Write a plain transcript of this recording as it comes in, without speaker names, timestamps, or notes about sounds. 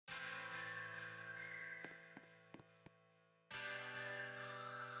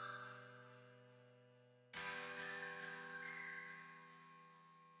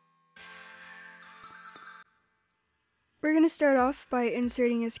We're going to start off by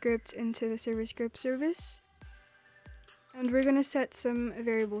inserting a script into the server script service. And we're going to set some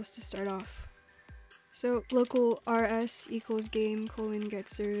variables to start off. So local rs equals game : get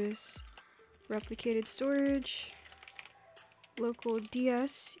service replicated storage. Local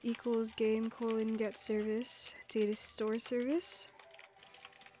ds equals game : get service data store service.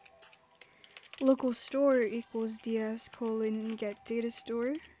 Local store equals ds : get data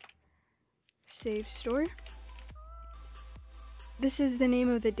store save store. This is the name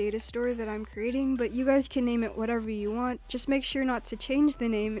of the data store that I'm creating, but you guys can name it whatever you want. Just make sure not to change the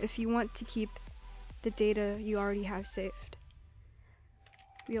name if you want to keep the data you already have saved.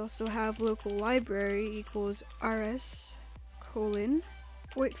 We also have local library equals rs :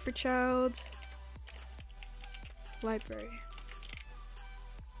 wait for child library.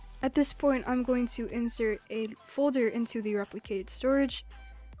 At this point, I'm going to insert a folder into the replicated storage,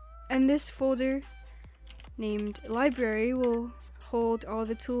 and this folder named library will hold all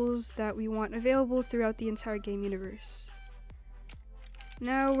the tools that we want available throughout the entire game universe.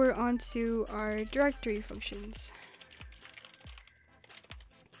 Now we're on to our directory functions.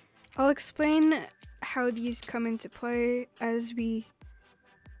 I'll explain how these come into play as we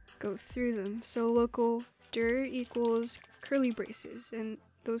go through them. So local dir equals curly braces, and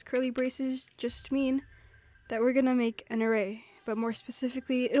those curly braces just mean that we're gonna make an array, but more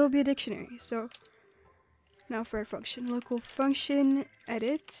specifically it'll be a dictionary. So now for our function, local function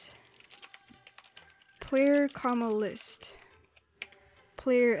edit player comma list.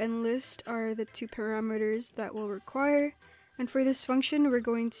 Player and list are the two parameters that we'll require, and for this function we're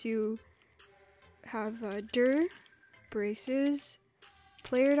going to have dir braces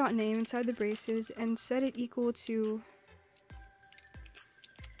player.name inside the braces and set it equal to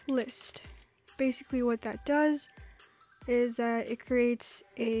list. Basically what that does is it creates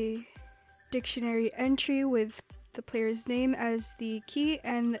a dictionary entry with the player's name as the key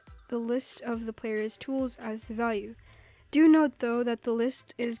and the list of the player's tools as the value. Do note though that the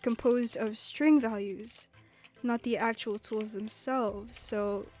list is composed of string values, not the actual tools themselves,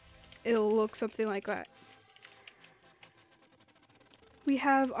 so it'll look something like that. We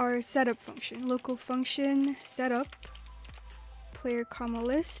have our setup function, local function setup player comma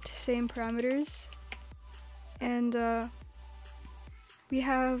list, same parameters, and we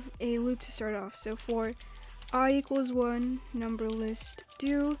have a loop to start off. So for I equals 1 number list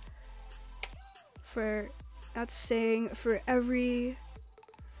do, that's saying for every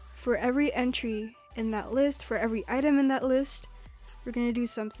entry in that list, for every item in that list, we're gonna do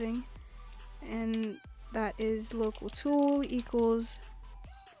something, and that is local tool equals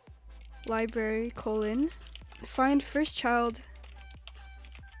library : find first child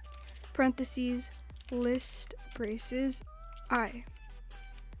parentheses list braces I.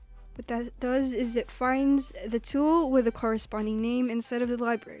 What that does is it finds the tool with a corresponding name instead of the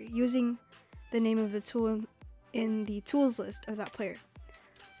library, using the name of the tool in the tools list of that player.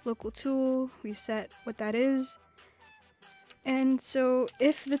 Local tool, we've set what that is. And so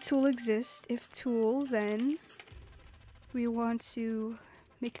if the tool exists, if tool, then we want to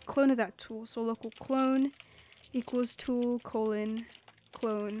make a clone of that tool. So local clone equals tool : clone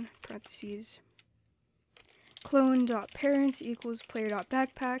parentheses. Clone.parents equals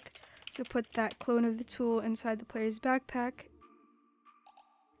player.backpack. So put that clone of the tool inside the player's backpack.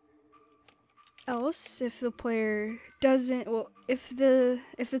 Else, if the player doesn't, well, if the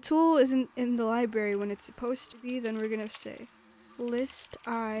tool isn't in the library when it's supposed to be, then we're gonna say list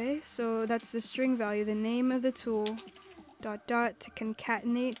I. So that's the string value, the name of the tool, ... to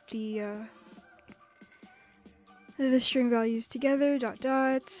concatenate the string values together, ...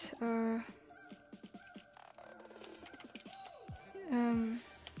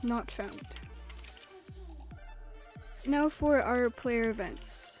 not found. Now for our player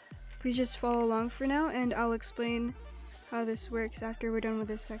events. Please just follow along for now, and I'll explain how this works after we're done with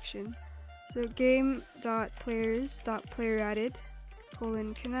this section. So game.players.playerAdded :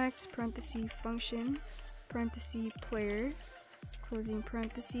 connect parenthesis function parenthesis player closing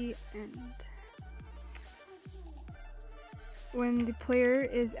parenthesis end. When a player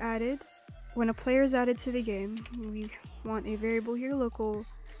is added to the game, we want a variable here, local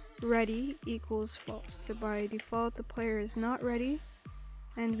ready equals false. So by default the player is not ready,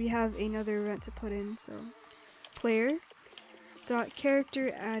 and we have another event to put in. So player dot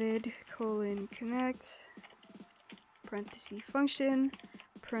character added : connect parenthesis function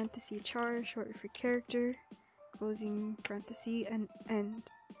parenthesis char short for character closing parenthesis and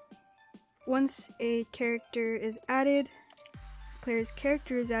end. Once a character is added, player's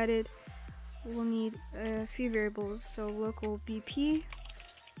character is added, we'll need a few variables. So local bp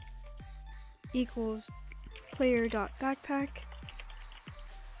equals player.backpack,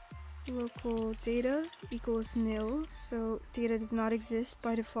 local data equals nil, so data does not exist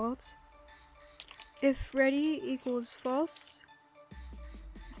by default. If ready equals false,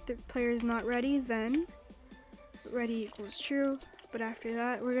 if the player is not ready, then ready equals true. But after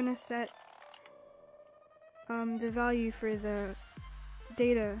that, we're gonna set the value for the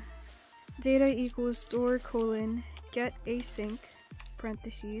data. Data equals store colon get async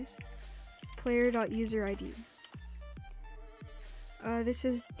parentheses player.userid. This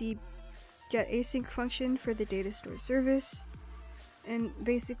is the get async function for the data store service, and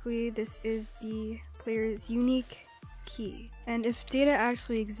basically this is the player's unique key. And if data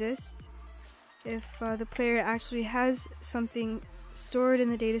actually exists, if the player actually has something stored in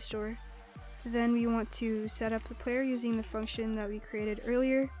the data store, then we want to set up the player using the function that we created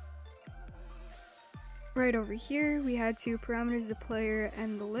earlier. Right over here, we had two parameters, the player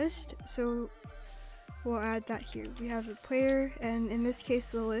and the list, so we'll add that here. We have the player, and in this case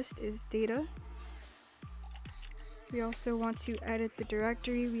the list is data. We also want to edit the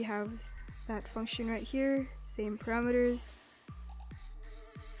directory. We have that function right here, same parameters.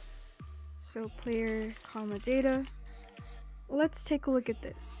 So player comma data. Let's take a look at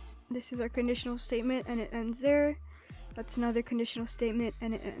this. This is our conditional statement and it ends there. That's another conditional statement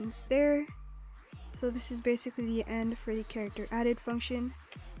and it ends there. So this is basically the end for the character added function.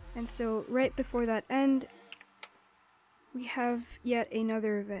 And so right before that end, we have yet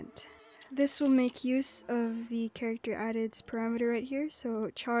another event. This will make use of the character added's parameter right here. So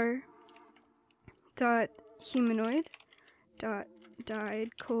char dot humanoid dot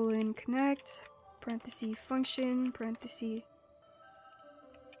died colon connect parenthesis function parenthesis,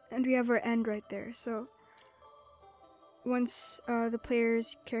 and we have our end right there. So once the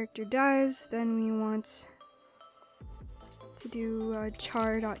player's character dies, then we want to do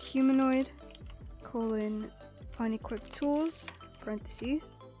char.humanoid colon unequipped tools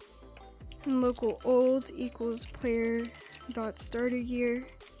parentheses, and local old equals player dot starter gear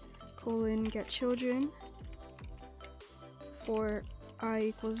colon get children for I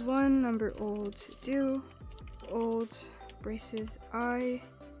equals 1, number old do, old braces I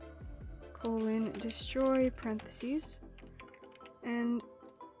colon destroy parentheses, and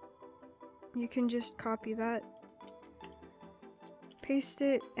you can just copy that, paste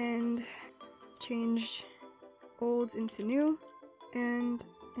it, and change old into new, and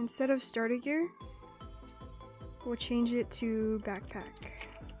instead of starter gear, we'll change it to backpack.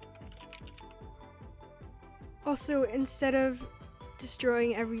 Also, instead of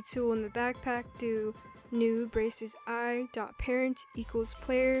destroying every tool in the backpack, do new braces I dot parent equals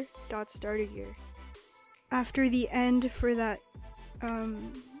player dot starter gear. After the end for that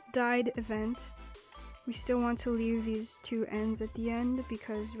died event, we still want to leave these two ends at the end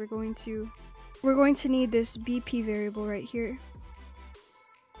because we're going to need this BP variable right here.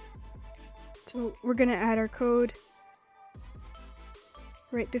 So we're gonna add our code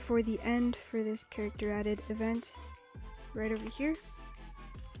right before the end for this character added event, right over here.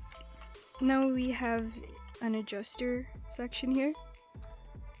 Now we have an adjuster section here.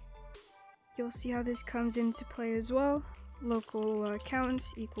 You'll see how this comes into play as well. Local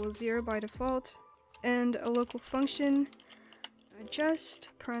counts equals 0 by default, and a local function adjust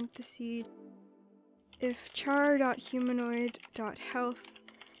parentheses if char.humanoid.health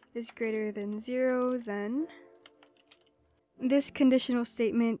is greater than 0, then this conditional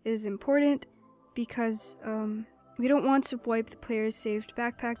statement is important because we don't want to wipe the player's saved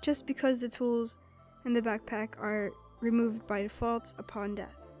backpack just because the tools in the backpack are removed by default upon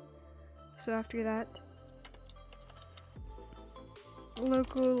death. So after that,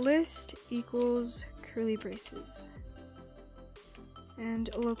 local list equals curly braces, and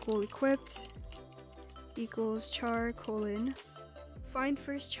local equipped equals char colon find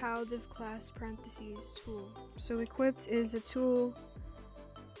first child of class parentheses tool. So equipped is a tool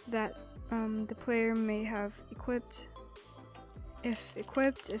that the player may have equipped.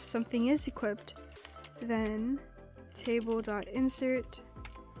 If something is equipped, then table.insert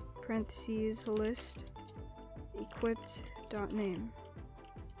parentheses list equipped.name.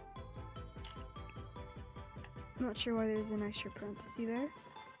 I'm not sure why there's an extra parenthesis there.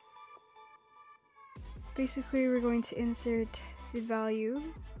 Basically, we're going to insert the value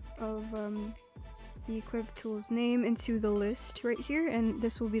of the equipped tool's name into the list right here, and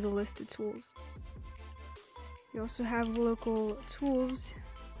this will be the list of tools. We also have local tools.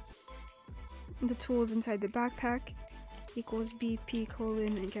 The tools inside the backpack equals BP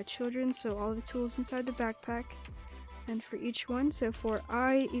colon and get children, so all the tools inside the backpack, and for each one, so for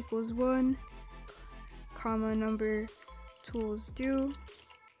I equals 1, comma number tools do,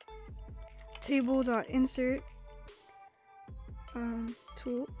 table.insert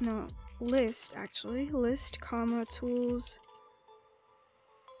list, comma, tools,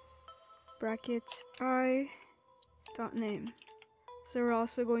 brackets, i.name. So we're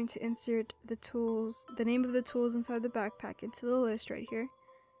also going to insert the tools, the name of the tools inside the backpack into the list right here.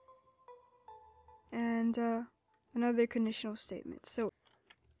 And another conditional statement. So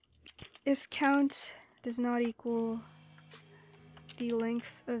if count does not equal the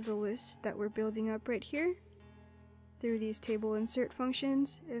length of the list that we're building up right here through these table insert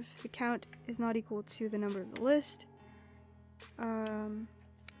functions, if the count is not equal to the number of the list,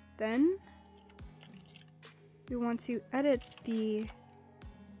 then we want to edit the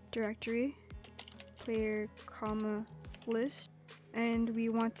directory player comma list, and we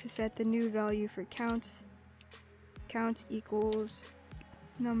want to set the new value for count equals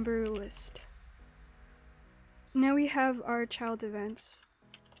number list. Now we have our child events.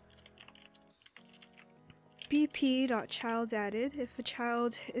 bp.child added. If a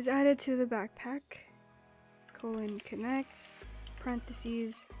child is added to the backpack, connect,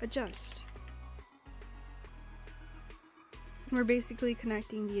 parentheses, adjust. We're basically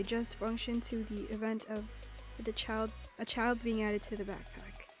connecting the adjust function to the event of a child being added to the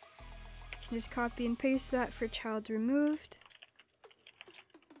backpack. You can just copy and paste that for child removed.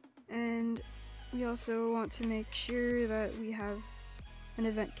 And we also want to make sure that we have an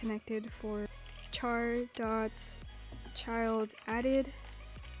event connected for char.child added,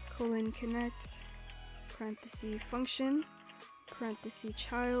 connect, parenthesis function, parenthesis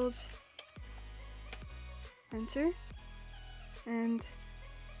child, enter. And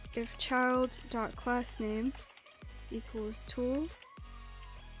if child.className equals tool,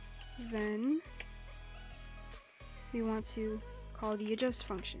 then we want to call the adjust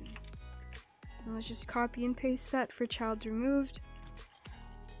function. And let's just copy and paste that for child removed.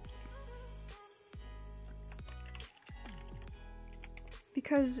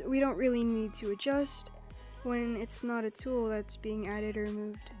 Because we don't really need to adjust when it's not a tool that's being added or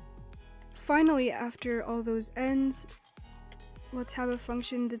removed. Finally, after all those ends, let's have a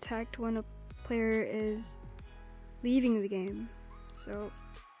function detect when a player is leaving the game. So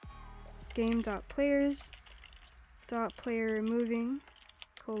game.players.player removing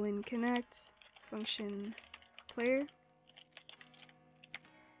connect function player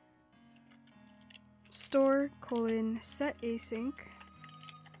store set async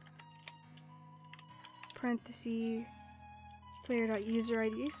parenthesis player.user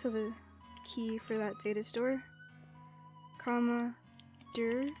ID, so the key for that data store, comma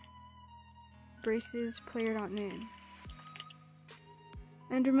dir braces player.name.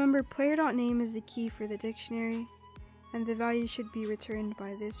 And remember, player.name is the key for the dictionary, and the value should be returned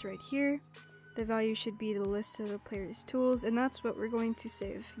by this right here. The value should be the list of the player's tools, and that's what we're going to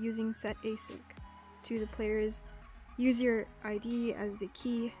save using set async to the player's user ID as the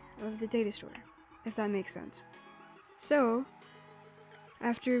key of the data store, if that makes sense. So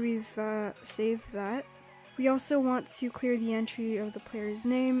after we've saved that, we also want to clear the entry of the player's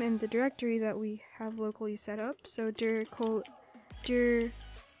name in the directory that we have locally set up. So dir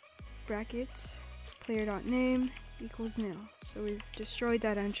brackets player.name equals nil. So we've destroyed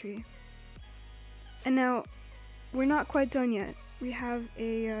that entry. And now we're not quite done yet. We have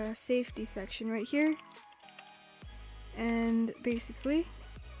a safety section right here, and basically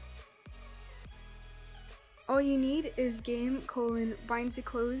all you need is game bind to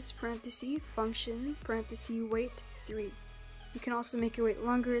close parenthesis function parenthesis wait 3. You can also make it wait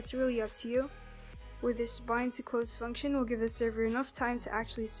longer, it's really up to you. With this bind to close function, we'll give the server enough time to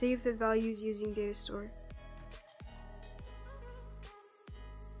actually save the values using data store.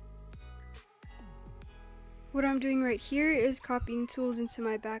 What I'm doing right here is copying tools into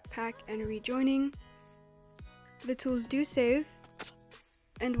my backpack and rejoining. The tools do save,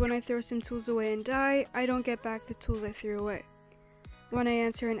 and when I throw some tools away and die, I don't get back the tools I threw away. When I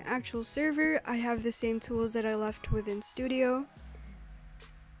enter an actual server, I have the same tools that I left within Studio.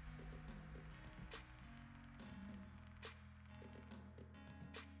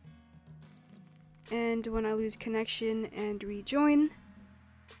 And when I lose connection and rejoin,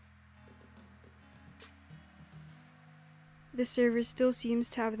 the server still seems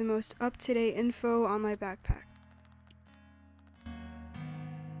to have the most up-to-date info on my backpack.